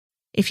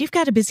If you've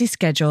got a busy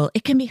schedule,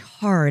 it can be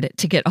hard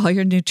to get all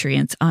your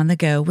nutrients on the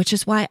go, which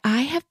is why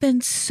I have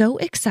been so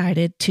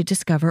excited to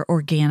discover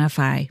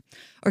Organifi.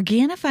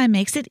 Organifi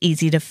makes it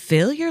easy to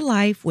fill your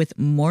life with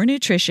more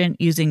nutrition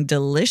using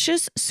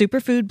delicious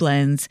superfood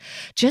blends.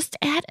 Just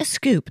add a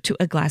scoop to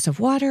a glass of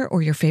water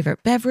or your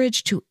favorite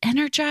beverage to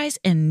energize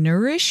and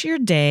nourish your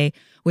day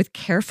with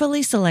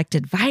carefully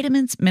selected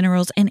vitamins,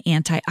 minerals, and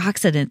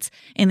antioxidants.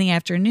 In the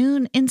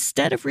afternoon,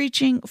 instead of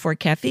reaching for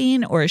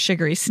caffeine or a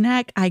sugary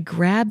snack, I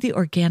grab the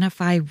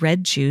Organifi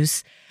Red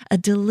Juice, a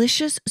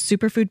delicious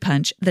superfood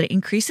punch that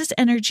increases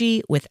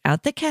energy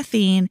without the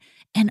caffeine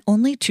and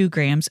only 2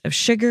 grams of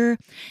sugar.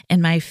 And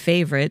my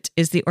favorite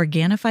is the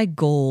Organifi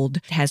Gold.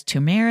 It has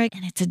turmeric,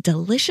 and it's a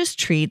delicious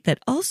treat that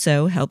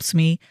also helps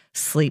me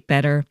sleep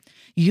better.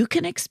 You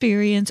can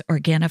experience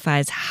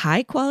Organifi's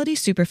high-quality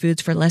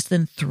superfoods for less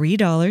than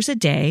 $3 a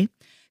day.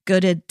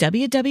 Go to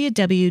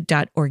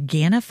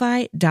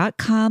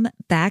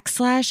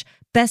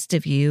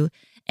www.organifi.com/bestofyou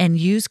and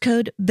use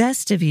code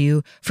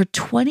BESTOFYOU for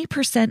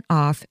 20%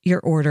 off your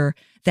order.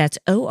 That's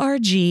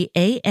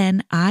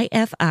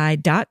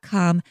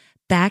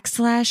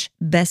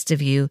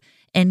ORGANIFI.com/bestofyou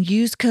and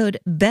use code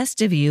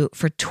BESTOFYOU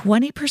for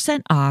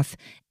 20% off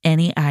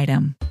any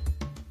item.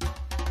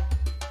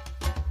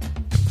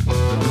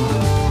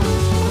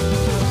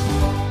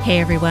 Hey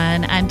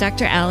everyone, I'm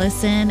Dr.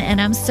 Allison, and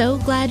I'm so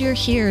glad you're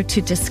here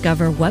to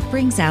discover what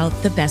brings out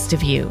the best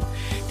of you.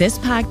 This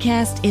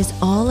podcast is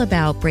all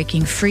about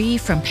breaking free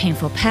from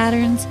painful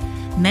patterns,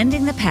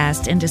 mending the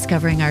past, and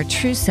discovering our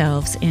true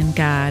selves in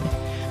God.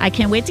 I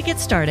can't wait to get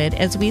started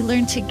as we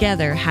learn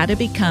together how to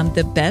become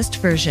the best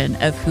version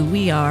of who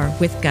we are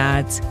with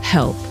God's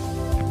help.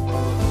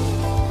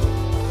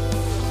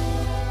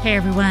 Hey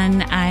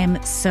everyone,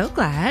 I'm so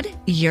glad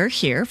you're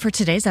here for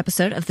today's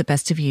episode of the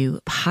Best of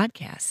You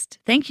podcast.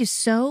 Thank you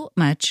so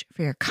much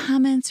for your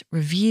comments,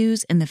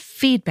 reviews, and the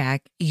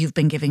feedback you've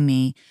been giving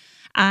me.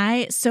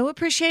 I so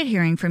appreciate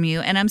hearing from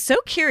you, and I'm so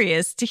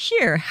curious to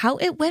hear how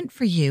it went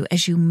for you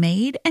as you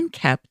made and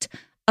kept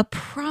a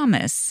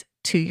promise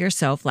to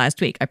yourself last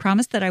week. I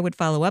promised that I would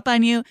follow up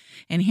on you,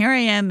 and here I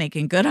am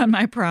making good on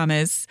my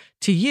promise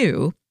to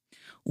you.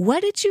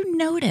 What did you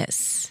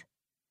notice?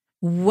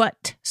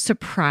 What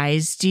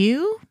surprised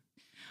you?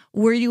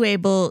 Were you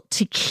able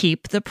to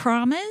keep the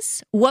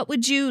promise? What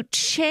would you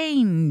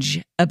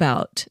change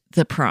about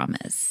the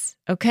promise?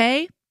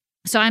 Okay.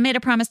 So I made a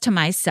promise to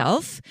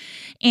myself,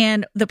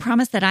 and the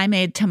promise that I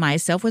made to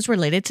myself was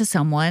related to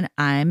someone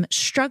I'm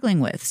struggling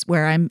with,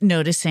 where I'm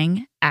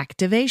noticing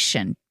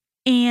activation.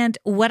 And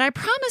what I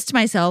promised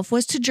myself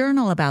was to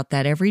journal about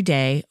that every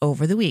day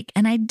over the week.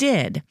 And I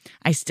did.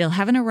 I still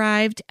haven't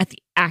arrived at the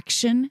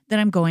action that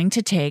I'm going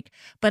to take,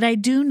 but I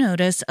do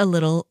notice a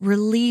little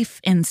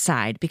relief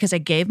inside because I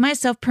gave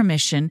myself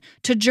permission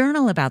to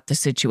journal about the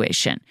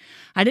situation.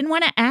 I didn't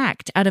want to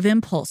act out of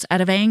impulse,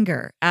 out of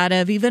anger, out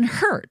of even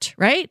hurt,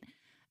 right?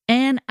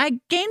 And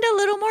I gained a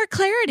little more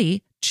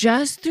clarity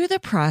just through the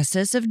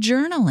process of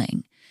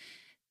journaling.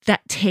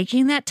 That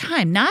taking that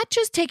time, not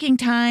just taking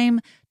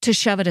time to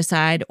shove it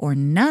aside or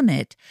numb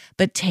it,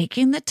 but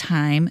taking the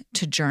time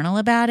to journal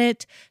about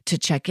it, to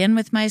check in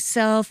with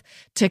myself,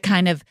 to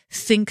kind of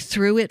think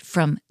through it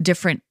from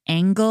different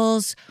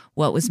angles.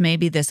 What was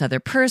maybe this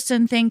other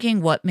person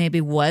thinking? What maybe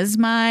was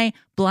my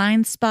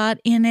blind spot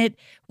in it?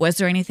 Was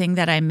there anything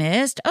that I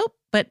missed? Oh,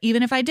 but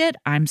even if I did,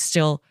 I'm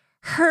still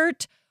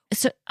hurt.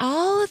 So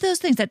all of those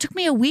things, that took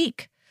me a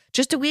week,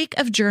 just a week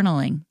of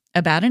journaling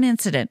about an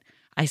incident.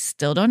 I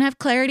still don't have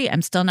clarity.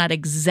 I'm still not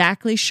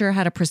exactly sure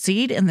how to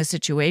proceed in the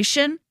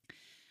situation,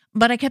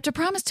 but I kept a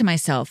promise to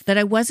myself that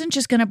I wasn't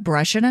just going to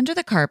brush it under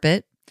the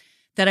carpet,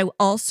 that I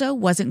also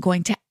wasn't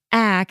going to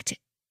act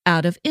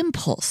out of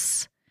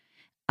impulse.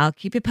 I'll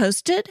keep you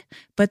posted,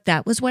 but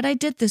that was what I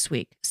did this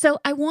week. So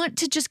I want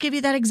to just give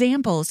you that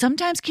example.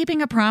 Sometimes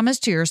keeping a promise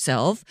to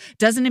yourself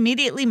doesn't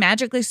immediately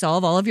magically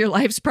solve all of your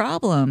life's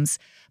problems,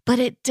 but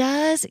it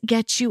does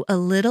get you a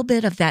little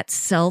bit of that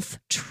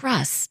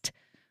self-trust.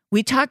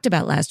 We talked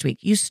about last week,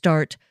 you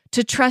start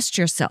to trust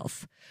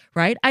yourself,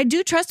 right? I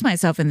do trust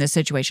myself in this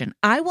situation.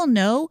 I will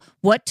know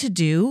what to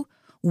do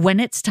when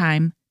it's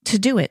time to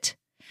do it.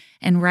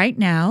 And right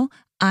now,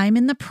 I'm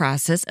in the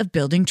process of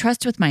building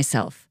trust with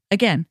myself.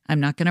 Again, I'm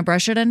not going to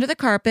brush it under the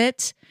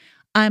carpet.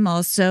 I'm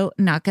also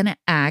not going to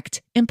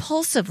act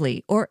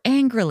impulsively or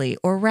angrily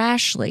or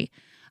rashly.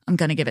 I'm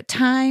going to give it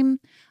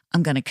time.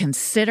 I'm going to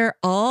consider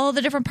all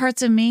the different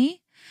parts of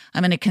me.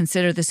 I'm going to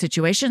consider the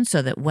situation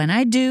so that when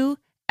I do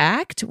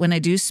act, when I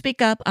do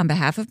speak up on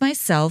behalf of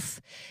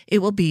myself, it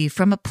will be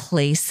from a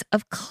place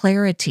of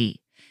clarity.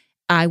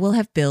 I will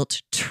have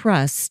built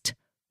trust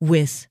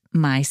with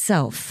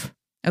myself.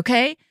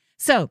 Okay?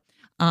 So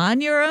on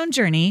your own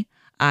journey,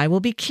 I will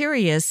be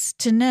curious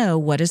to know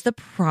what is the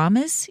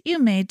promise you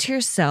made to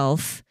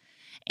yourself,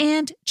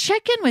 and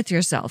check in with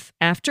yourself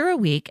after a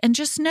week and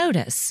just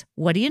notice.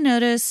 What do you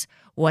notice?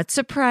 What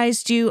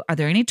surprised you? Are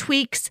there any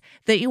tweaks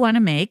that you want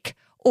to make?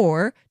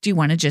 Or do you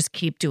want to just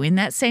keep doing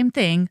that same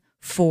thing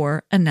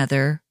for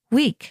another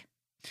week?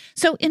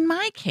 So in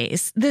my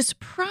case, this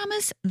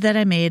promise that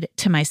I made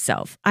to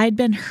myself, I'd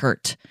been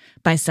hurt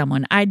by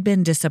someone, I'd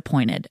been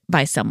disappointed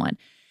by someone.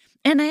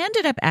 And I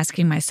ended up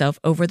asking myself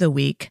over the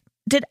week,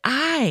 did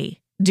I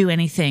do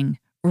anything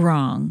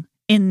wrong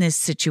in this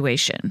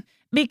situation?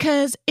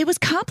 Because it was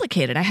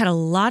complicated. I had a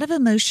lot of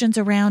emotions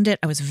around it.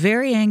 I was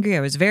very angry.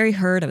 I was very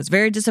hurt. I was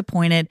very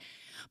disappointed.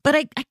 But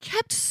I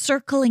kept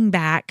circling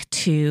back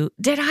to,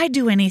 did I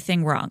do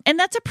anything wrong? And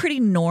that's a pretty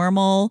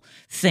normal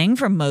thing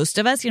for most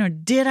of us.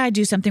 Did I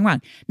do something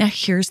wrong? Now,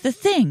 here's the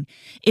thing.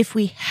 If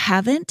we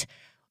haven't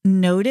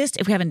noticed,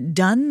 if we haven't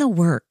done the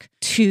work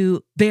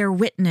to bear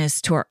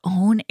witness to our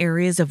own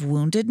areas of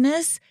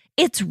woundedness,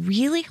 it's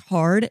really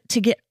hard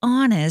to get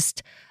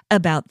honest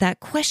about that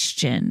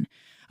question.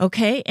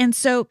 Okay. And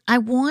so I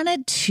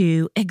wanted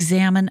to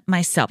examine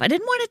myself. I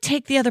didn't want to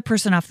take the other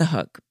person off the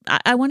hook.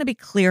 I want to be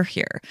clear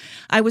here.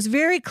 I was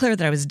very clear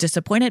that I was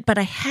disappointed, but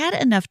I had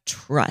enough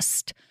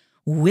trust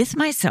with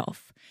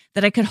myself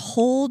that I could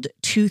hold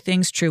two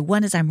things true.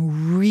 One is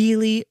I'm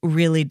really,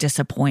 really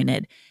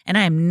disappointed, and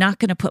I am not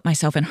going to put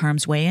myself in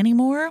harm's way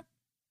anymore.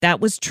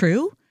 That was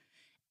true.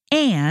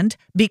 And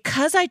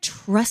because I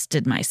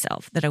trusted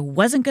myself that I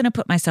wasn't going to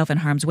put myself in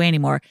harm's way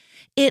anymore,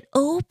 it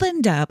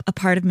opened up a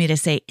part of me to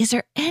say, is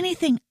there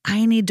anything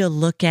I need to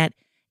look at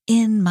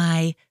in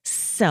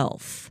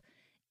myself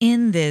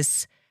in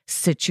this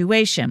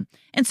situation?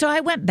 And so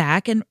I went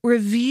back and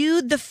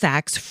reviewed the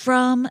facts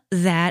from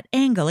that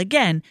angle.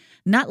 Again,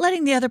 not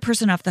letting the other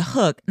person off the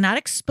hook, not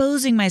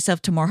exposing myself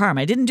to more harm.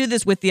 I didn't do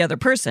this with the other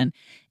person.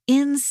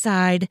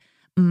 Inside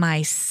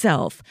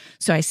myself.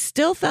 So I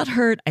still felt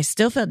hurt. I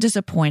still felt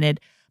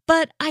disappointed,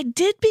 but I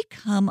did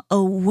become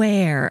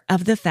aware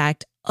of the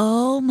fact,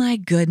 oh my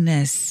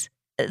goodness,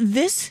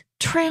 this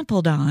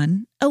trampled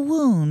on a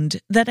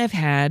wound that I've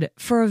had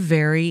for a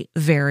very,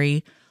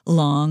 very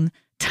long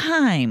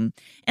time.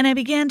 And I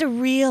began to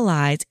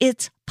realize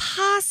it's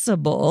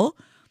possible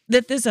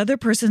that this other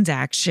person's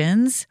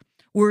actions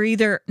were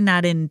either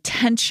not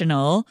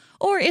intentional,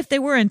 or if they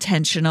were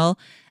intentional,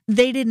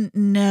 they didn't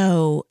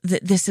know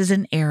that this is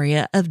an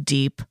area of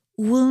deep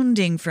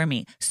wounding for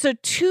me. So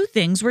two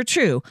things were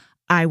true.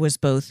 I was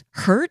both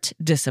hurt,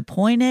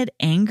 disappointed,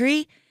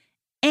 angry,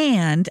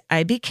 and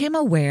I became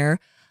aware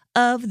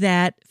of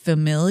that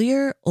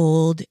familiar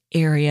old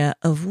area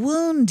of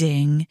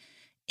wounding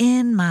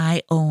in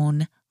my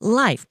own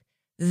life.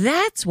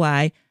 That's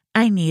why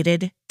I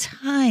needed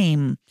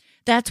time.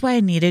 That's why I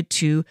needed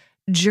to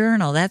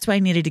journal. That's why I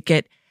needed to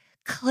get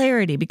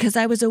clarity, because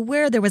I was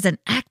aware there was an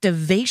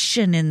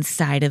activation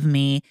inside of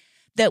me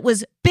that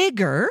was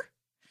bigger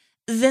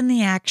than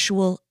the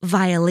actual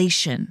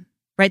violation,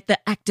 right? The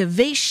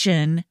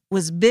activation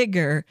was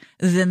bigger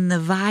than the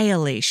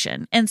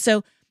violation. And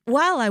so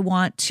while I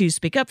want to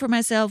speak up for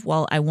myself,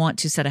 while I want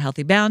to set a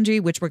healthy boundary,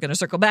 which we're going to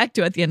circle back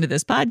to at the end of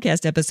this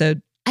podcast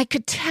episode, I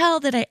could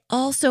tell that I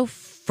also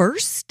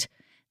first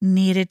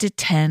needed to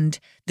tend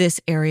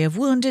this area of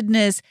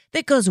woundedness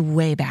that goes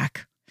way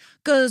back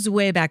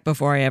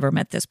before I ever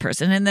met this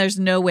person. And there's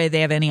no way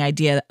they have any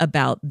idea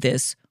about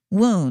this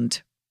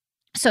wound.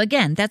 So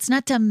again, that's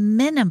not to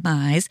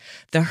minimize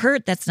the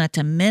hurt. That's not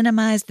to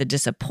minimize the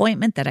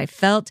disappointment that I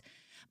felt,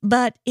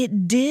 but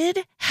it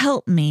did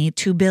help me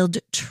to build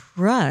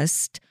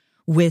trust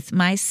with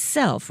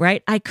myself,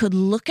 right? I could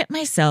look at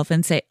myself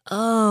and say,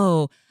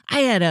 oh,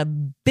 I had a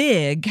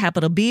big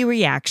capital B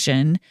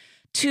reaction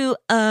to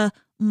a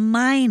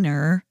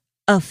minor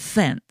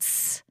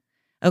offense.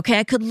 Okay,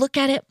 I could look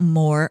at it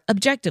more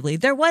objectively.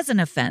 There was an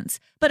offense,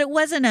 but it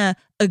wasn't an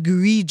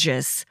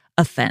egregious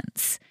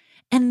offense.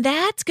 And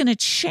that's going to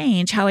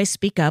change how I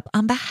speak up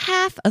on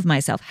behalf of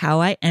myself,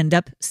 how I end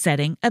up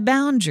setting a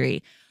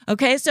boundary.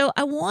 Okay, so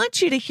I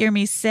want you to hear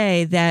me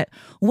say that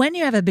when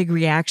you have a big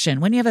reaction,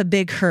 when you have a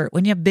big hurt,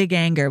 when you have big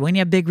anger, when you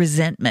have big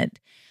resentment,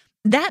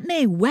 that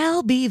may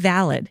well be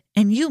valid,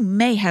 and you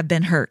may have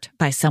been hurt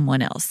by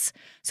someone else.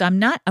 So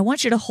I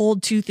want you to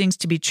hold two things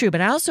to be true,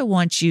 but I also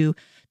want you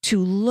to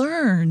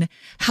learn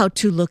how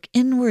to look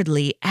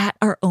inwardly at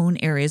our own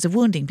areas of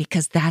wounding,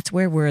 because that's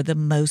where we're the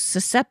most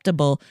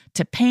susceptible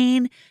to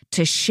pain,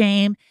 to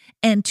shame,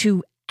 and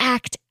to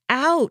act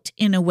out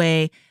in a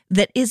way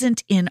that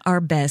isn't in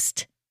our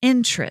best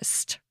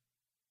interest.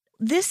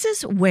 This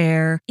is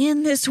where,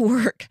 in this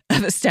work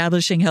of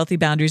establishing healthy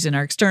boundaries in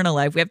our external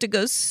life, we have to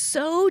go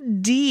so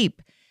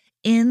deep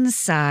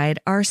inside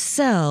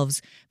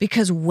ourselves,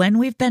 because when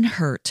we've been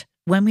hurt,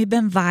 when we've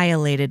been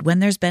violated, when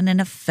there's been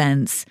an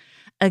offense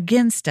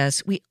against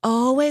us, we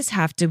always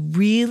have to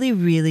really,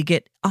 really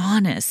get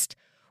honest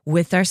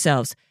with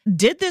ourselves.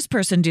 Did this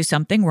person do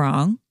something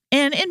wrong?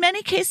 And in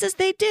many cases,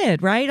 they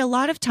did, right? A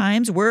lot of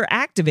times we're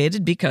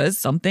activated because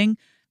something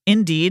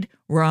indeed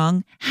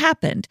wrong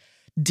happened.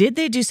 Did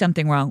they do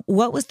something wrong?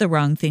 What was the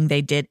wrong thing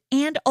they did?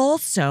 And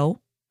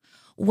also,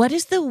 what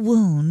is the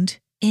wound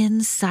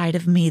inside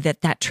of me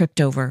that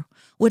tripped over?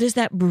 What is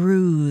that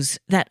bruise,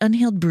 that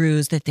unhealed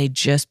bruise that they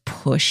just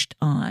pushed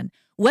on?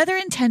 Whether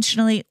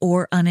intentionally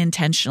or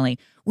unintentionally,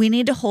 We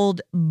need to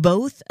hold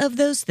both of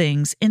those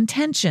things in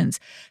tensions.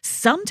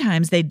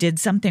 Sometimes they did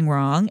something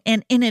wrong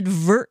and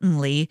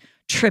inadvertently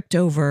tripped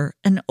over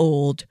an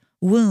old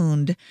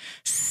wound.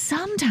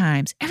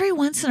 Sometimes, every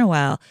once in a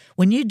while,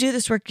 when you do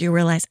this work, you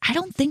realize, I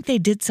don't think they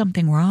did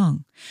something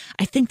wrong.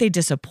 I think they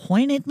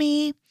disappointed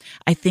me.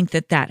 I think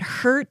that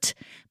hurt,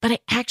 but I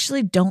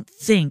actually don't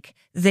think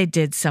they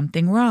did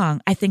something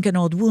wrong. I think an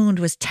old wound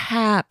was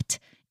tapped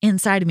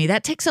inside of me.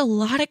 That takes a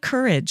lot of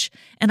courage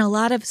and a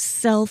lot of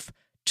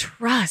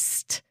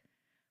self-trust,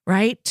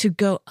 right? To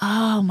go,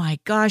 oh my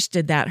gosh,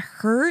 did that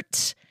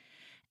hurt?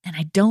 And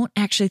I don't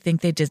actually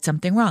think they did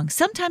something wrong.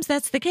 Sometimes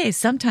that's the case.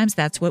 Sometimes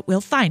that's what we'll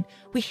find.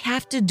 We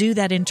have to do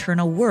that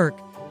internal work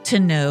to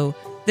know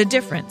the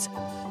difference.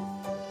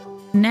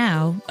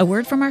 Now, a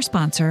word from our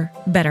sponsor,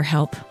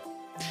 BetterHelp.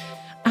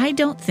 I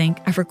don't think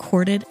I've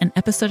recorded an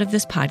episode of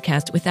this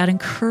podcast without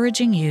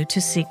encouraging you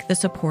to seek the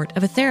support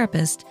of a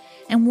therapist.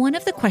 And one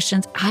of the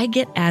questions I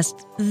get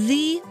asked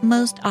the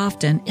most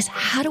often is,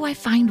 how do I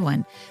find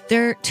one?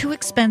 They're too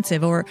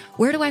expensive, or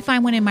where do I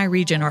find one in my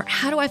region? Or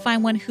how do I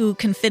find one who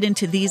can fit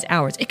into these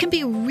hours? It can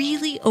be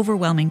really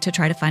overwhelming to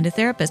try to find a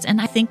therapist. And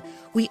I think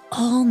we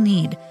all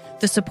need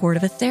the support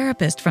of a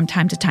therapist from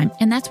time to time.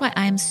 And that's why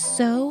I'm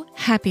so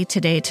happy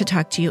today to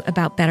talk to you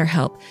about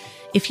BetterHelp.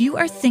 If you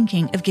are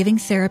thinking of giving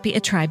therapy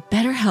a try,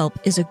 BetterHelp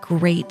is a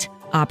great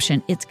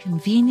option. It's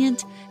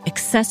convenient,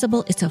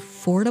 accessible, it's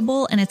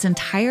affordable, and it's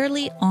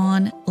entirely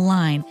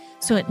online,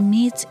 so it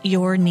meets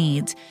your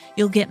needs.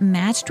 You'll get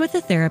matched with a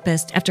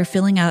therapist after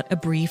filling out a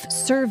brief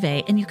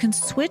survey, and you can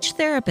switch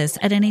therapists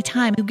at any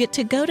time. You get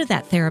to go to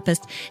that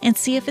therapist and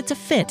see if it's a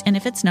fit, and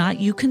if it's not,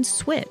 you can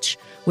switch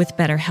with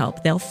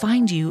BetterHelp. They'll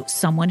find you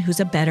someone who's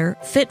a better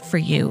fit for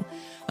you.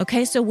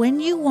 Okay, so when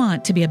you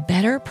want to be a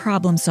better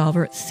problem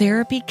solver,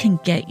 therapy can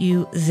get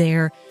you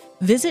there.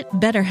 Visit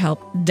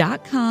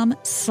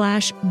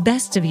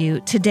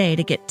BetterHelp.com/bestofyou today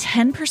to get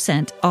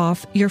 10%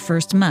 off your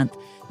first month.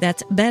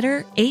 That's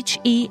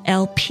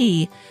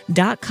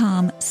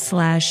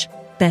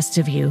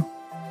BetterHelp.com/bestofyou.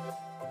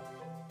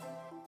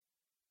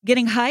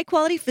 Getting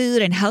high-quality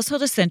food and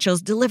household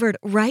essentials delivered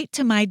right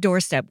to my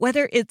doorstep,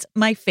 whether it's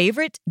my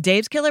favorite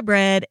Dave's Killer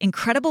Bread,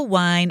 incredible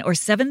wine, or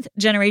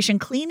 7th-generation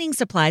cleaning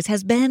supplies,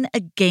 has been a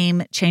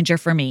game changer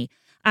for me.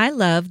 I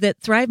love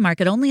that Thrive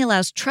Market only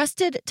allows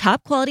trusted,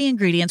 top-quality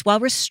ingredients while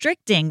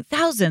restricting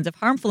thousands of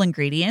harmful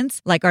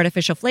ingredients like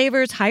artificial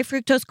flavors,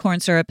 high-fructose corn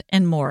syrup,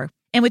 and more.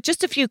 And with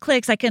just a few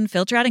clicks, I can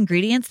filter out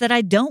ingredients that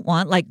I don't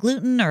want, like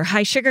gluten or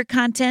high sugar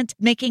content,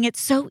 making it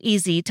so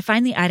easy to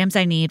find the items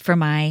I need for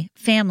my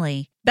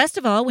family. Best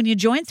of all, when you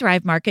join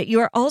Thrive Market, you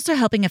are also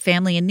helping a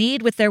family in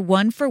need with their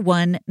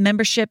 1-for-1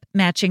 membership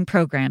matching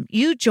program.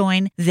 You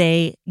join,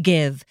 they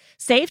give.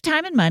 Save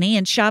time and money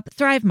and shop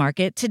Thrive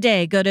Market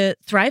today. Go to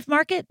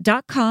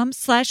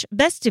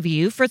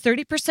thrivemarket.com/bestofyou for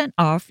 30%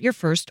 off your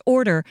first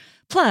order,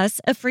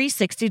 plus a free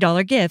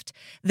 $60 gift.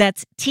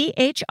 That's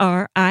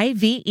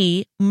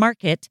THRIVE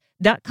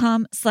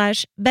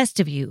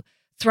market.com/bestofyou.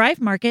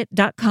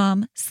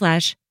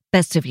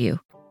 thrivemarket.com/bestofyou.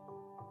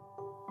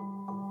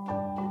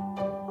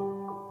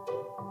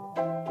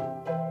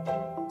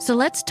 So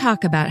let's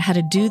talk about how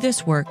to do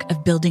this work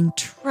of building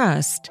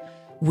trust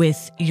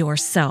with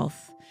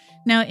yourself.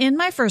 Now, in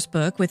my first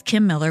book with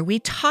Kim Miller, we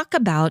talk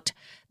about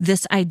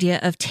this idea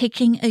of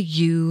taking a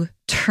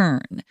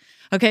U-turn.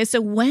 Okay,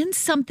 so when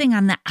something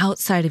on the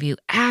outside of you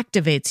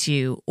activates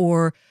you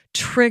or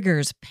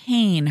triggers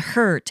pain,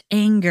 hurt,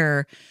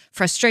 anger,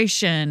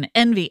 frustration,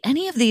 envy,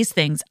 any of these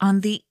things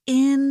on the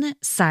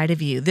inside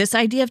of you, this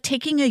idea of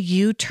taking a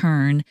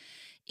U-turn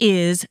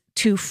is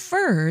to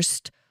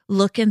first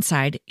look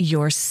inside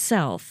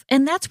yourself.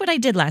 And that's what I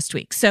did last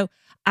week. So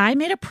I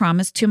made a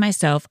promise to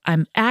myself.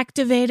 I'm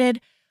activated.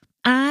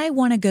 I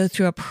want to go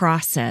through a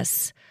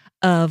process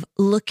of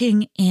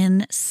looking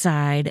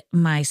inside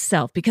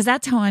myself, because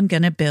that's how I'm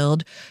going to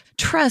build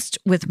trust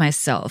with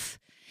myself.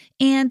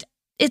 And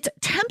it's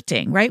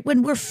tempting, right?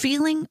 When we're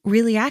feeling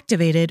really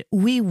activated,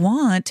 we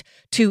want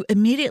to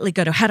immediately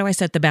go to, how do I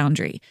set the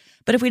boundary?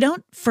 But if we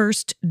don't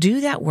first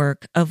do that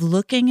work of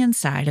looking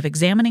inside, of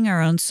examining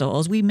our own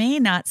souls, we may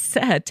not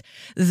set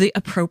the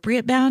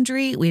appropriate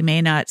boundary. We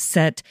may not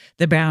set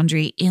the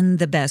boundary in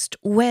the best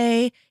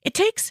way. It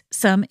takes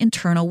some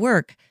internal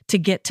work to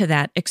get to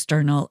that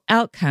external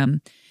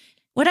outcome.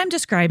 What I'm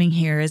describing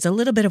here is a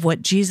little bit of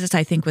what Jesus,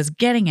 I think, was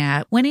getting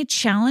at when he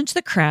challenged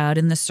the crowd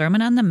in the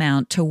Sermon on the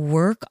Mount to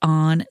work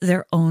on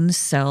their own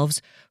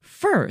selves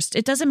first.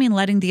 It doesn't mean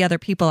letting the other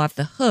people off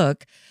the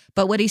hook,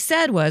 but what he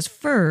said was,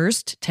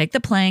 first, take the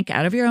plank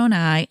out of your own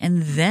eye,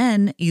 and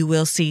then you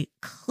will see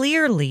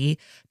clearly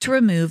to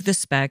remove the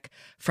speck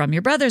from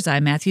your brother's eye,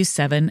 Matthew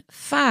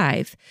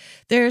 7:5.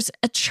 There's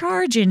a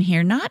charge in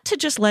here not to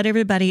just let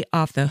everybody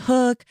off the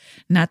hook,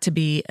 not to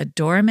be a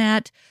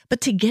doormat,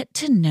 but to get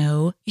to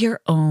know your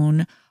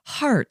own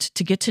heart,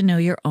 to get to know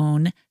your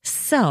own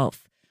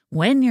self.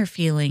 When you're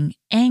feeling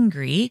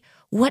angry,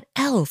 what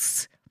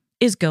else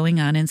is going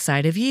on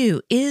inside of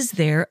you? Is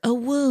there a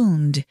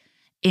wound?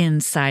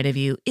 inside of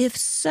you? If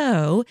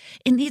so,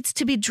 it needs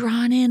to be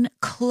drawn in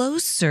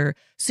closer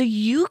so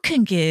you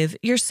can give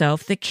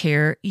yourself the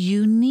care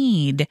you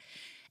need.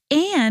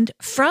 And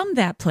from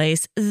that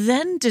place,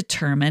 then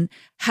determine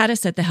how to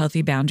set the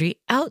healthy boundary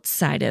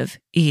outside of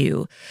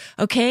you.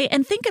 Okay.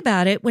 And think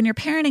about it when you're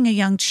parenting a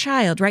young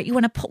child, right? You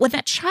want to, when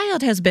that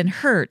child has been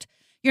hurt,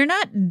 you're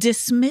not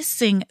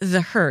dismissing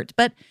the hurt,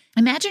 but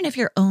imagine if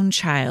your own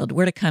child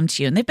were to come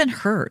to you and they've been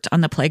hurt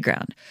on the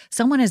playground.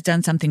 Someone has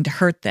done something to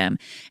hurt them.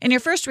 And your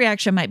first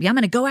reaction might be, I'm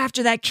going to go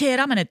after that kid.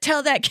 I'm going to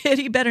tell that kid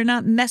he better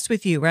not mess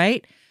with you,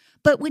 right?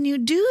 But when you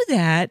do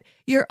that,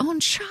 your own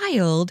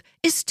child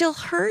is still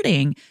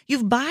hurting.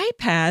 You've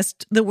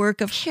bypassed the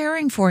work of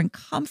caring for and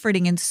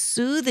comforting and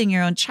soothing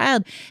your own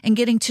child and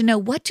getting to know,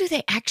 what do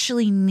they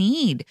actually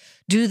need?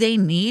 Do they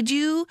need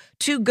you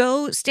to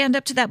go stand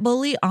up to that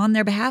bully on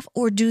their behalf?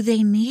 Or do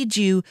they need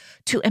you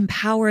to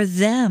empower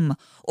them?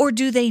 Or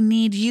do they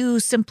need you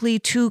simply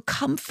to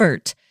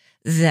comfort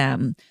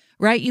them,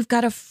 right? You've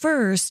got to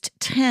first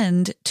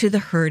tend to the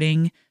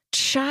hurting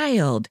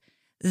child,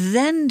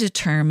 then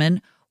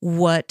determine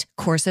what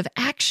course of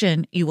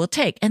action you will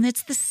take. And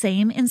it's the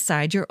same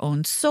inside your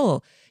own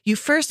soul. You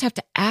first have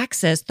to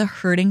access the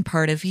hurting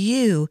part of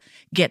you,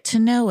 get to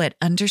know it,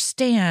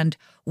 understand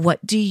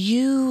what do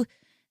you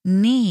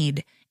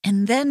need,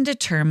 and then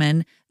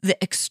determine the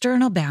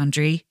external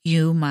boundary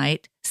you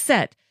might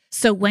set.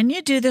 So when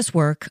you do this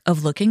work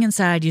of looking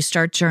inside, you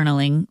start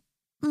journaling,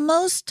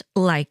 most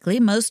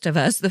likely, most of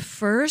us, the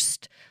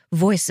first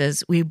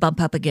voices we bump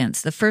up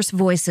against, the first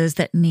voices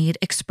that need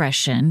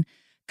expression,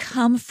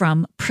 come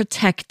from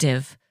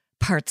protective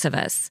parts of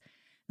us.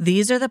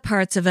 These are the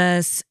parts of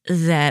us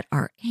that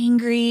are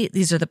angry.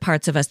 These are the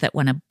parts of us that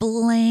want to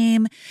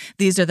blame.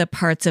 These are the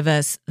parts of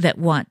us that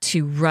want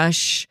to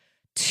rush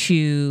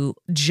to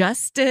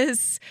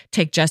justice,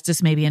 take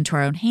justice maybe into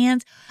our own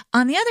hands.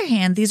 On the other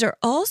hand, these are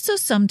also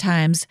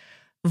sometimes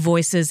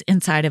voices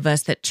inside of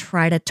us that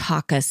try to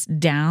talk us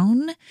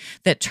down,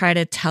 that try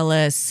to tell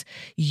us,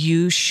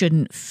 you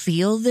shouldn't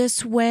feel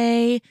this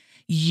way.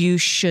 You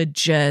should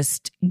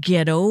just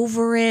get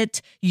over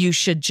it. You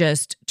should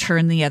just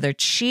turn the other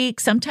cheek.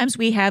 Sometimes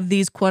we have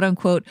these quote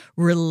unquote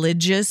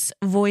religious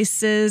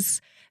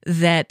voices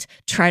that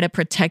try to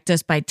protect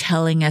us by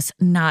telling us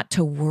not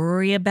to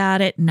worry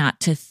about it, not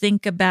to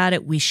think about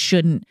it. We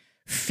shouldn't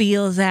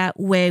feel that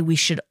way. We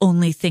should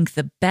only think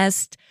the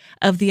best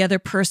of the other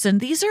person.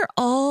 These are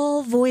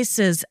all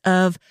voices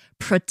of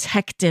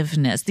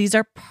protectiveness. These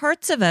are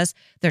parts of us.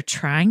 They're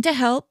trying to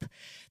help.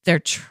 They're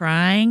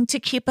trying to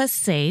keep us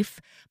safe,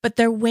 but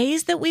they're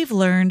ways that we've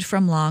learned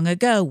from long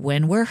ago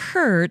when we're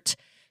hurt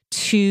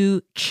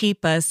to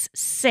keep us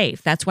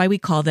safe. That's why we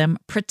call them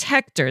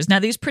protectors. Now,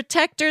 these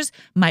protectors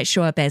might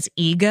show up as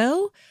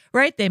ego,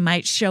 right? They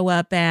might show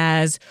up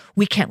as,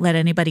 we can't let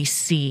anybody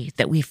see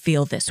that we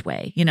feel this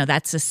way. You know,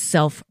 that's a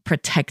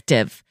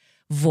self-protective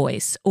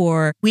voice.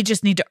 Or we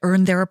just need to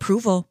earn their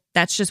approval.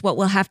 That's just what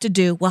we'll have to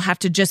do. We'll have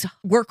to just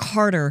work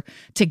harder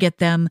to get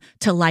them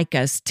to like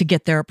us, to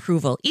get their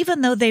approval, even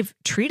though they've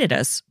treated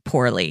us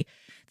poorly.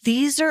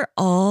 These are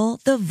all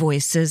the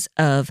voices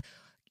of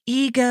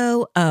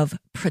ego, of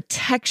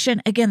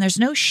protection. Again, there's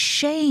no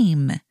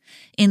shame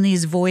in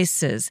these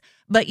voices,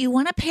 but you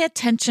want to pay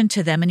attention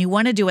to them and you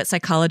want to do what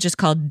psychologists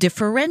call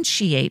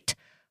differentiate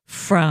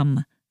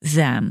from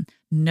them.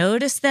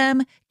 Notice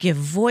them, give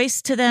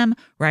voice to them,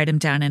 write them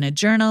down in a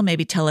journal,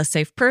 maybe tell a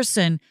safe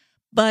person.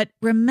 But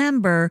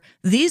remember,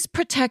 these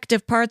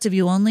protective parts of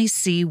you only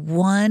see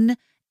one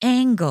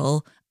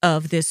angle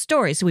of this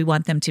story. So we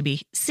want them to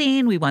be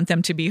seen, we want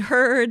them to be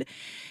heard.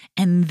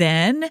 And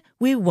then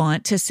we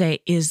want to say,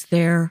 is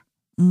there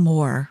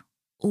more?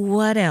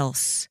 What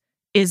else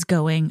is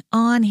going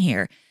on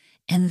here?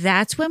 And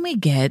that's when we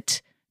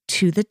get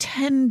to the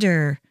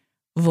tender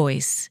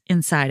voice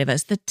inside of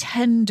us, the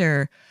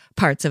tender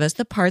parts of us,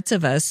 the parts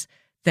of us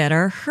that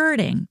are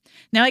hurting.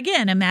 Now,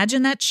 again,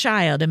 imagine that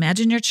child,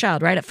 imagine your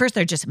child, right? At first,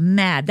 they're just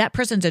mad. That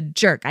person's a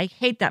jerk. I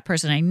hate that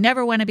person. I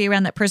never want to be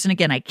around that person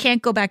again. I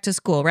can't go back to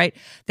school, right?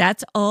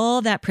 That's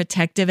all that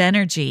protective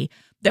energy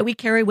that we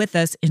carry with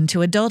us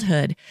into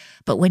adulthood.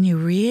 But when you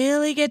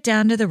really get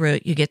down to the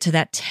root, you get to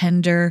that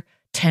tender,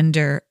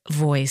 tender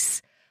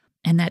voice.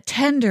 And that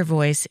tender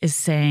voice is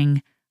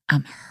saying,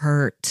 I'm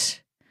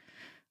hurt.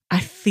 I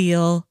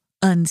feel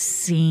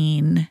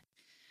unseen.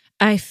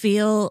 I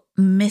feel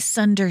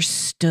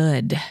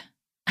misunderstood.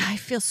 I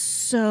feel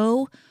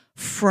so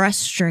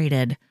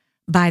frustrated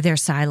by their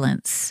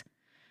silence.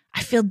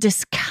 I feel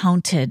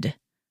discounted,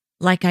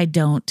 like I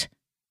don't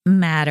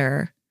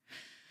matter.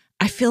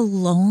 I feel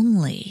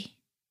lonely.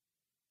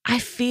 I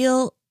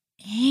feel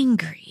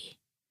angry,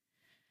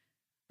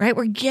 right?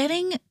 We're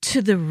getting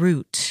to the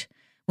root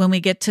when we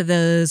get to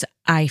those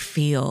I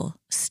feel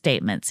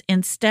statements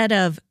instead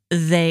of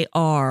they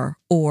are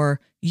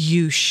or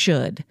you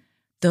should.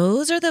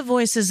 Those are the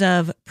voices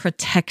of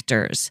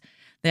protectors.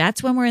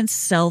 That's when we're in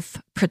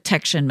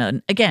self-protection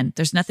mode. Again,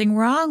 there's nothing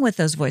wrong with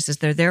those voices.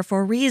 They're there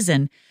for a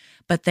reason,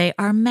 but they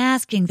are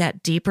masking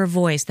that deeper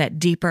voice, that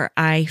deeper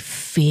I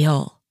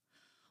feel.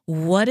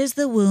 What is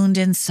the wound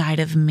inside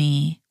of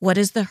me? What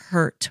is the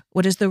hurt?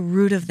 What is the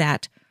root of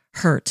that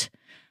hurt?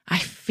 I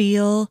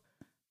feel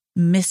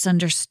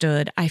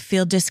misunderstood. I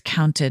feel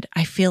discounted.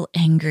 I feel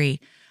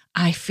angry.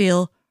 I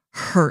feel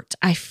hurt.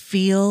 I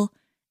feel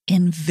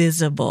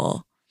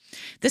invisible.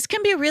 This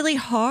can be really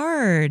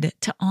hard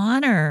to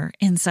honor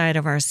inside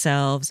of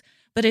ourselves,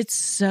 but it's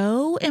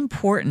so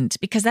important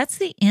because that's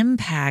the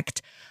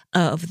impact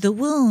of the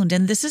wound.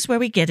 And this is where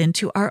we get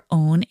into our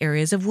own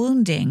areas of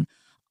wounding.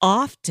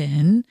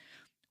 Often,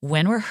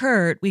 when we're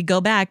hurt, we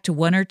go back to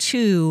one or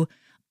two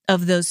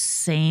of those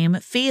same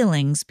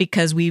feelings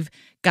because we've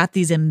got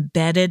these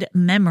embedded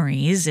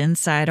memories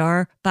inside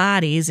our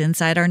bodies,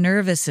 inside our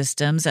nervous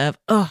systems of,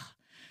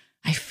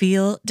 I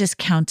feel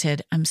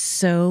discounted. I'm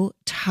so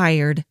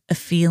tired of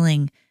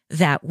feeling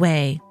that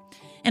way.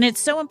 And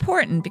it's so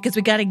important because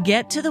we got to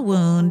get to the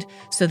wound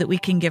so that we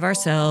can give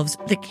ourselves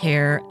the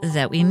care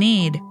that we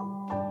need.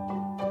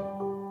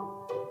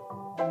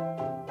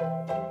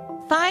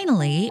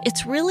 Finally,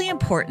 it's really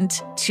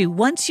important to,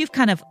 once you've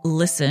kind of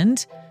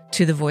listened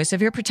to the voice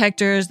of your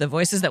protectors, the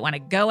voices that want to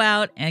go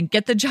out and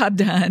get the job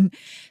done,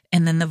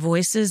 and then the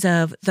voices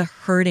of the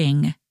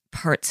hurting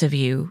parts of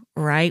you,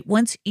 right?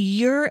 Once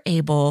you're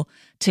able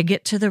to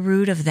get to the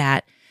root of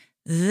that,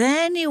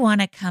 then you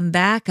want to come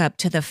back up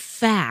to the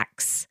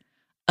facts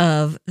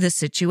of the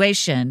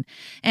situation.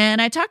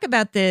 And I talk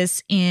about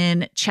this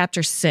in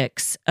chapter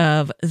 6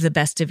 of The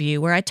Best of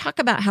You, where I talk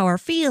about how we're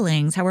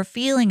feeling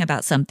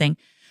about something.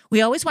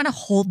 We always want to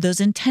hold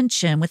those in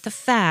tension with the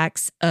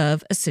facts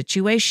of a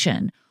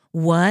situation.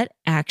 What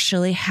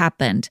actually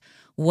happened?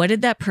 What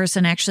did that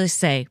person actually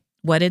say?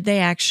 What did they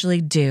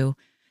actually do?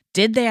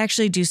 Did they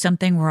actually do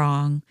something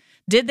wrong?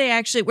 Were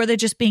they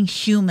just being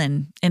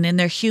human? And in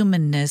their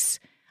humanness,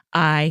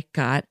 I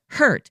got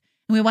hurt.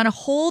 And we want to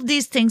hold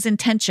these things in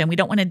tension. We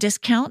don't want to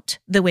discount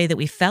the way that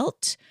we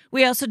felt.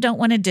 We also don't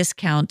want to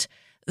discount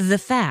the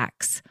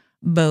facts.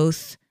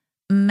 Both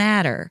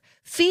matter.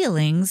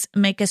 Feelings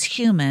make us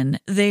human.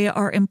 They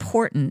are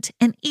important.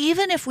 And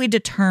even if we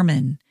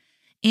determine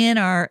in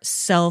our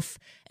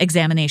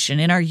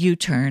self-examination, in our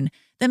U-turn,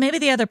 that maybe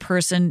the other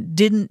person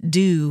didn't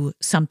do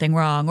something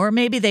wrong, or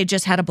maybe they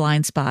just had a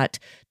blind spot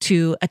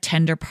to a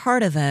tender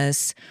part of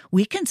us,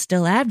 we can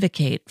still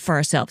advocate for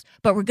ourselves,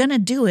 but we're going to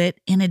do it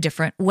in a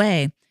different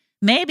way.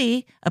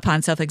 Maybe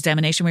upon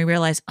self-examination, we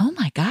realize, oh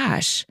my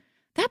gosh,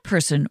 that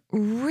person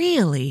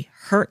really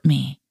hurt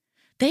me.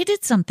 They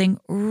did something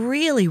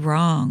really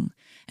wrong,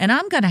 and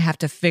I'm going to have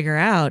to figure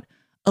out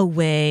a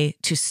way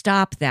to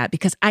stop that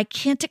because I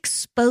can't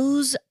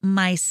expose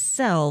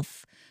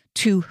myself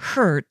to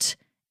hurt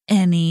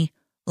any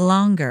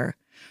longer,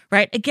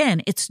 right?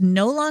 Again, it's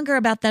no longer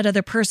about that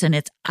other person.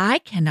 It's I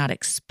cannot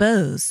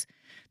expose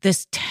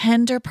this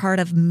tender part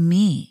of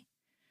me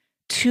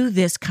to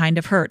this kind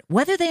of hurt,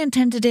 whether they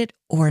intended it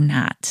or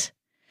not.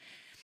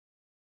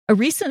 A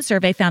recent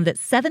survey found that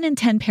 7 in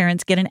 10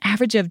 parents get an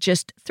average of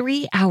just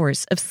 3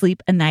 hours of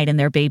sleep a night in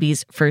their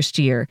baby's first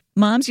year.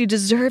 Moms, you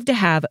deserve to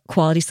have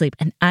quality sleep,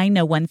 and I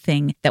know one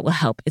thing that will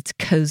help. It's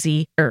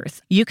Cozy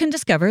Earth. You can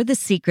discover the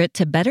secret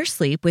to better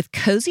sleep with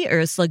Cozy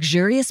Earth's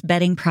luxurious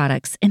bedding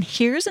products, and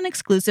here's an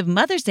exclusive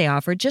Mother's Day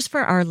offer just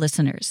for our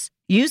listeners.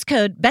 Use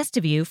code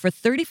BESTOFYOU for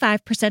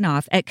 35%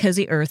 off at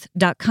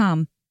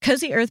CozyEarth.com.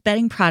 Cozy Earth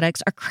bedding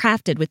products are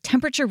crafted with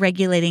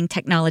temperature-regulating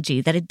technology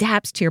that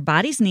adapts to your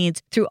body's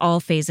needs through all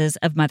phases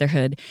of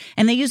motherhood.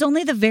 And they use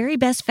only the very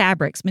best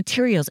fabrics,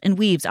 materials, and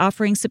weaves,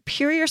 offering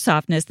superior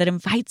softness that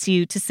invites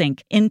you to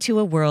sink into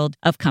a world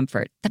of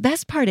comfort. The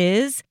best part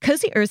is,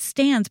 Cozy Earth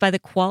stands by the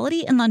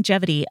quality and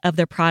longevity of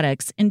their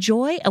products.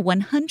 Enjoy a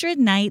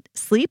 100-night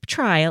sleep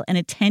trial and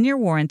a 10-year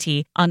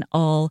warranty on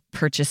all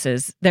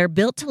purchases. They're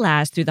built to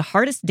last through the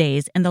hardest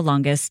days and the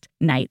longest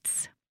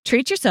nights.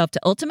 Treat yourself to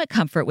ultimate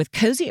comfort with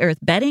Cozy Earth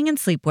bedding and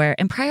sleepwear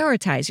and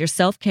prioritize your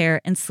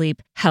self-care and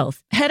sleep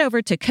health. Head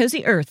over to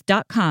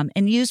CozyEarth.com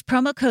and use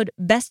promo code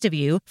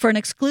BESTOFYOU for an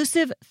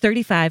exclusive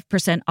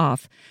 35%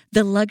 off.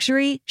 The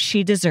luxury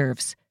she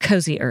deserves.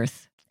 Cozy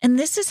Earth. And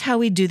this is how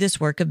we do this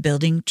work of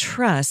building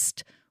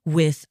trust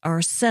with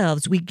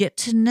ourselves. We get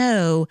to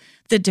know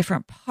the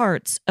different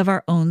parts of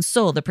our own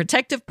soul, the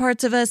protective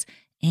parts of us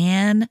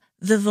and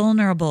the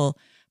vulnerable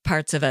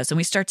parts of us. And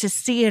we start to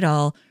see it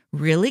all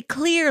really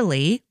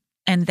clearly.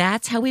 And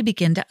that's how we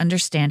begin to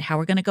understand how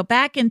we're going to go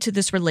back into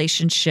this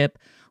relationship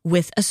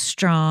with a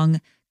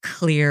strong,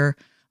 clear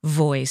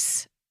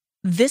voice.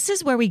 This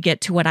is where we get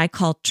to what I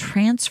call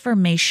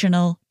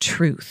transformational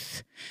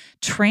truth.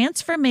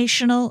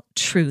 Transformational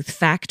truth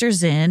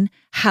factors in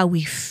how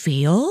we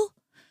feel,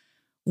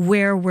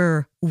 where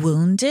we're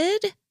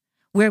wounded,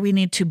 where we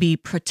need to be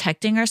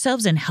protecting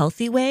ourselves in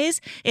healthy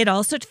ways. It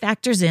also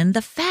factors in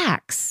the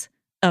facts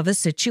of a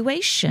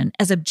situation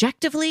as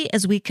objectively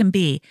as we can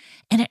be.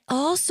 And it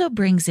also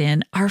brings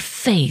in our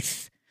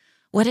faith.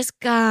 What does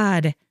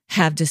God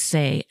have to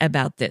say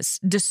about this?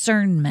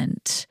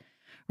 Discernment,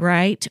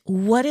 right?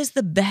 What is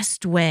the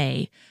best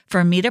way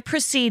for me to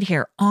proceed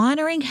here?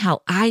 Honoring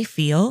how I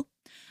feel,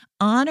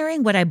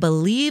 honoring what I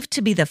believe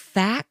to be the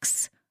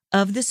facts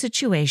of the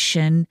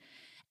situation,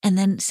 and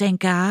then saying,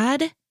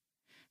 God,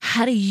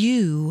 how do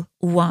you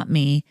want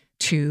me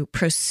to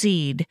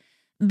proceed?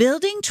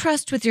 Building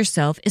trust with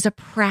yourself is a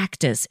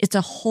practice. It's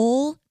a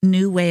whole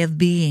new way of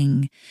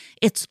being.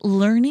 It's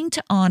learning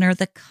to honor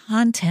the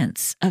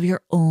contents of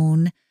your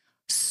own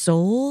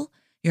soul,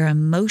 your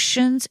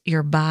emotions,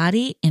 your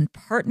body in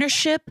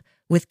partnership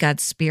with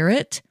God's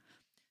Spirit,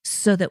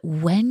 so that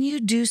when you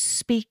do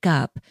speak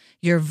up,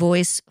 your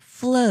voice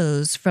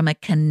flows from a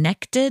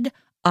connected,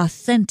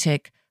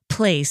 authentic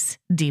place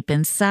deep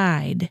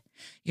inside.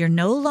 You're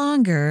no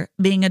longer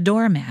being a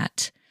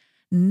doormat,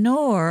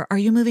 nor are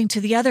you moving to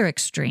the other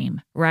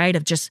extreme, right,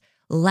 of just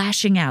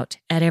lashing out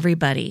at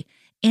everybody.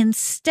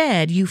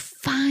 Instead, you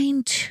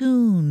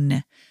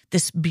fine-tune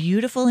this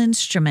beautiful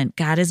instrument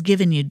God has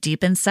given you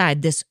deep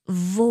inside. This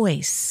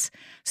voice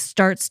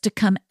starts to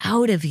come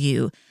out of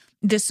you,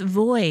 this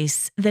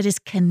voice that is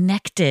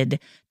connected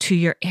to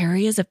your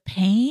areas of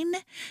pain,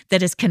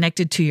 that is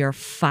connected to your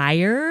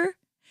fire,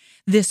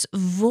 this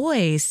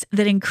voice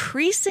that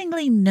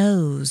increasingly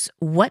knows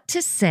what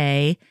to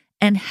say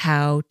and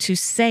how to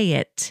say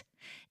it.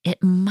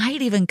 It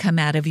might even come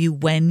out of you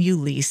when you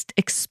least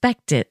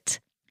expect it.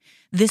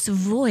 This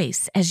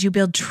voice, as you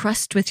build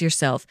trust with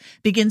yourself,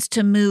 begins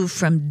to move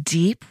from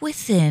deep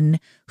within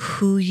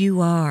who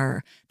you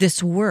are,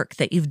 this work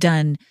that you've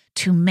done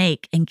to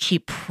make and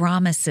keep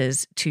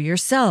promises to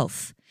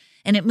yourself.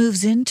 And it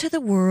moves into the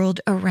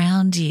world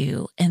around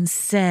you and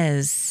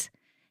says,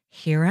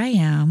 here I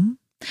am.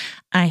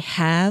 I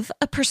have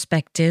a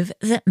perspective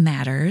that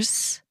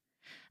matters.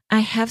 I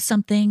have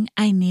something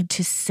I need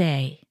to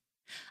say.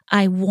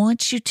 I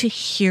want you to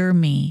hear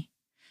me.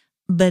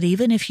 But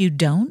even if you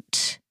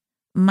don't,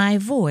 my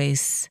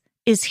voice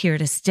is here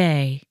to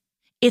stay.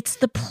 It's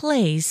the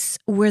place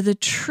where the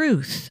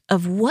truth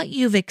of what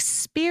you've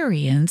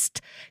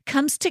experienced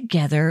comes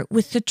together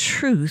with the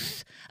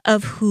truth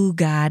of who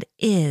God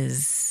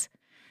is.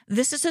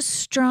 This is a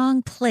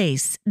strong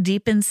place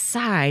deep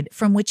inside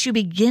from which you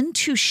begin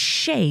to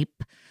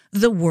shape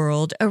the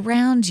world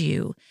around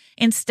you.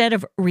 Instead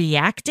of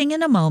reacting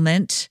in a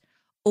moment,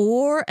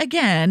 or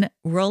again,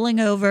 rolling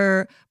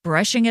over,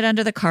 brushing it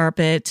under the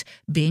carpet,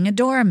 being a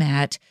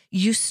doormat,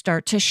 you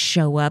start to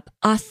show up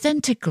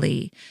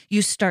authentically.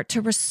 You start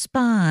to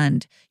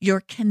respond.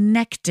 You're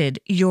connected.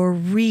 You're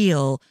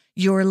real.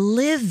 You're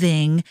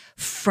living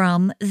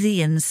from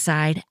the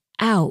inside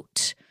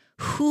out.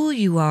 Who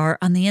you are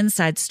on the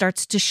inside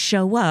starts to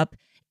show up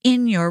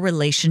in your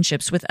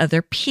relationships with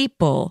other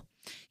people.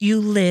 You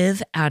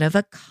live out of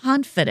a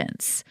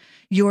confidence.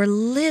 You're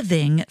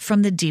living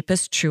from the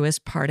deepest,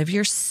 truest part of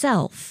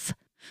yourself.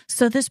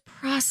 So this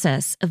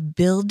process of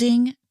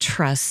building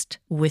trust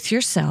with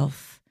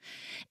yourself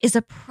is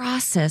a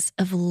process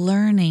of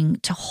learning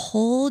to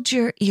hold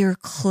your ear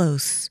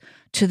close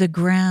to the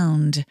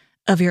ground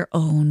of your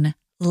own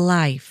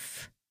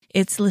life.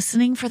 It's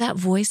listening for that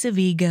voice of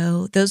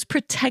ego, those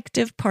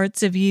protective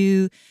parts of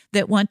you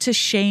that want to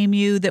shame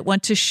you, that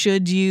want to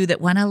should you,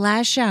 that want to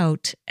lash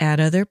out at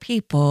other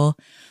people.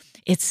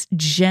 It's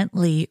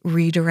gently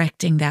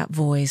redirecting that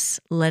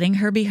voice, letting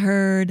her be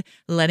heard,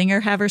 letting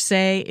her have her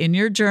say in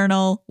your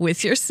journal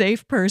with your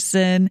safe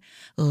person,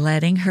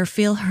 letting her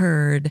feel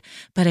heard.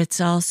 But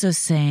it's also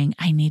saying,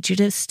 I need you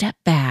to step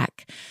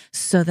back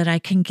so that I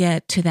can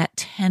get to that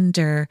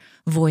tender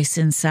voice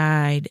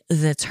inside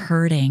that's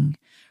hurting,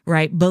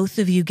 right? Both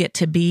of you get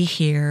to be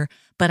here,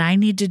 but I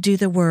need to do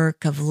the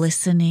work of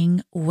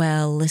listening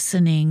well,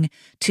 listening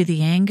to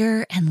the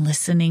anger and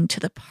listening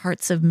to the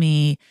parts of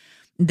me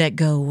that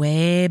go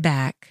way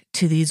back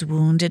to these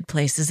wounded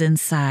places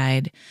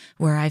inside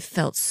where I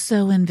felt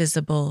so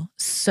invisible,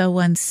 so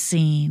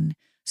unseen,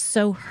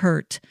 so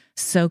hurt,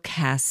 so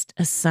cast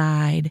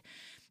aside.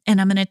 And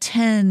I'm going to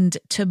tend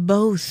to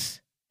both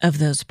of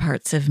those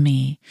parts of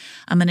me.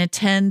 I'm going to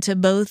tend to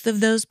both of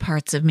those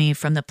parts of me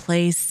from the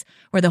place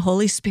where the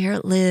Holy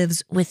Spirit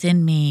lives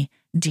within me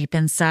deep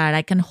inside.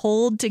 I can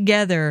hold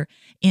together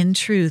in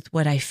truth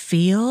what I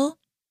feel.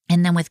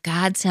 And then with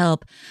God's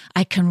help,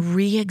 I can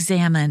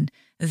re-examine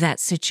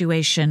that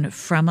situation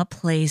from a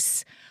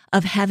place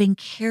of having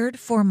cared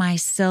for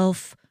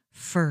myself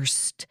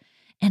first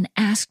and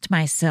asked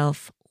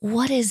myself,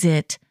 what is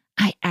it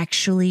I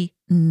actually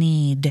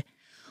need?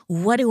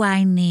 What do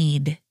I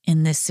need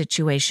in this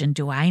situation?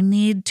 Do I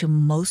need to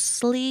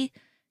mostly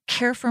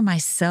care for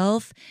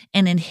myself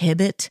and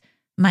inhibit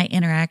my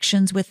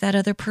interactions with that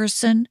other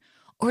person?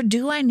 Or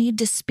do I need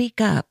to speak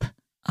up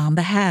on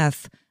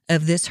behalf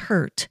of this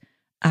hurt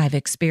I've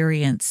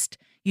experienced?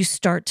 You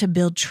start to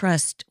build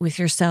trust with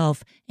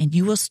yourself, and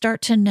you will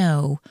start to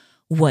know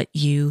what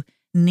you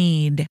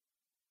need.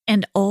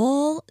 And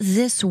all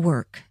this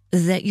work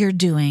that you're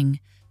doing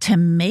to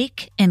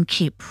make and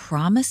keep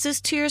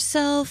promises to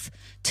yourself,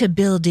 to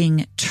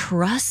building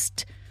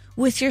trust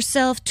with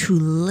yourself, to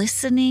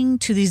listening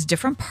to these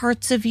different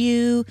parts of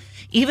you,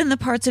 even the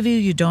parts of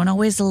you don't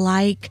always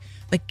like,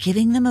 but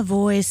giving them a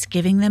voice,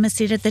 giving them a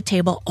seat at the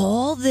table,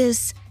 all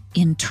this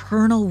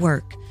internal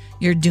work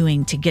you're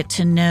doing to get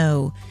to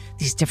know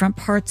these different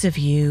parts of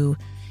you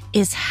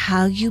is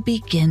how you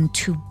begin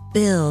to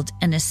build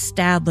and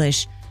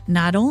establish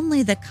not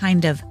only the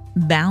kind of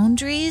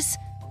boundaries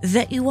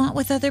that you want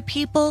with other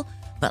people,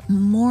 but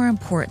more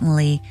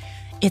importantly,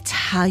 it's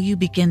how you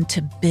begin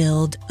to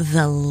build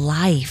the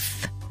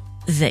life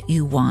that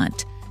you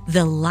want,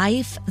 the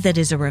life that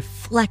is a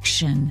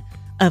reflection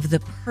of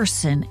the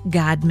person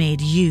God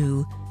made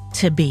you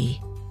to be.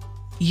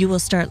 You will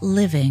start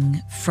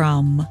living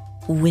from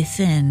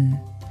within.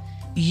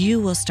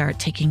 You will start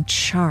taking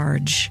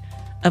charge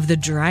of the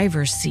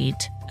driver's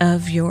seat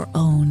of your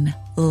own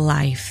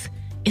life.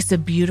 It's a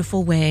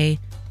beautiful way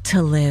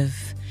to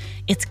live.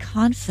 It's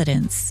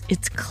confidence,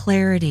 it's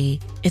clarity,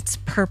 it's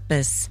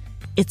purpose,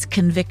 it's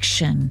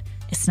conviction.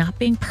 It's not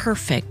being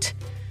perfect,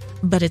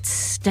 but it's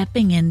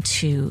stepping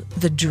into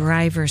the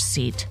driver's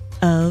seat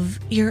of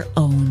your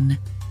own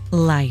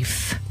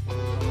life.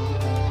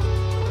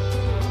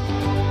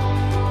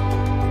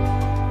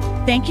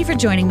 Thank you for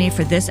joining me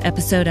for this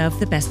episode of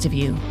The Best of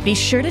You. Be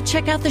sure to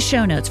check out the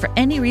show notes for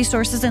any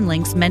resources and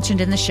links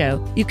mentioned in the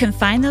show. You can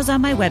find those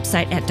on my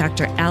website at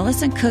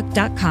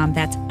drallisoncook.com.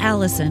 That's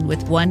Allison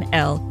with one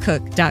L,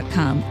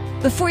 cook.com.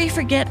 Before you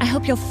forget, I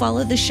hope you'll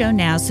follow the show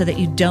now so that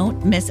you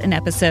don't miss an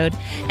episode.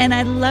 And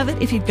I'd love it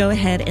if you'd go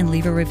ahead and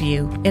leave a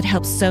review. It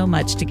helps so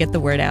much to get the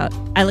word out.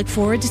 I look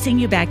forward to seeing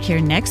you back here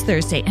next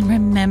Thursday. And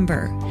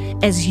remember,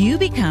 as you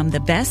become the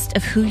best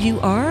of who you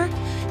are,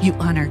 you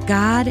honor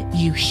God,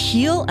 you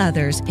heal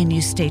others, and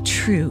you stay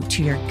true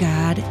to your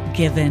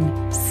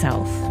God-given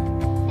self.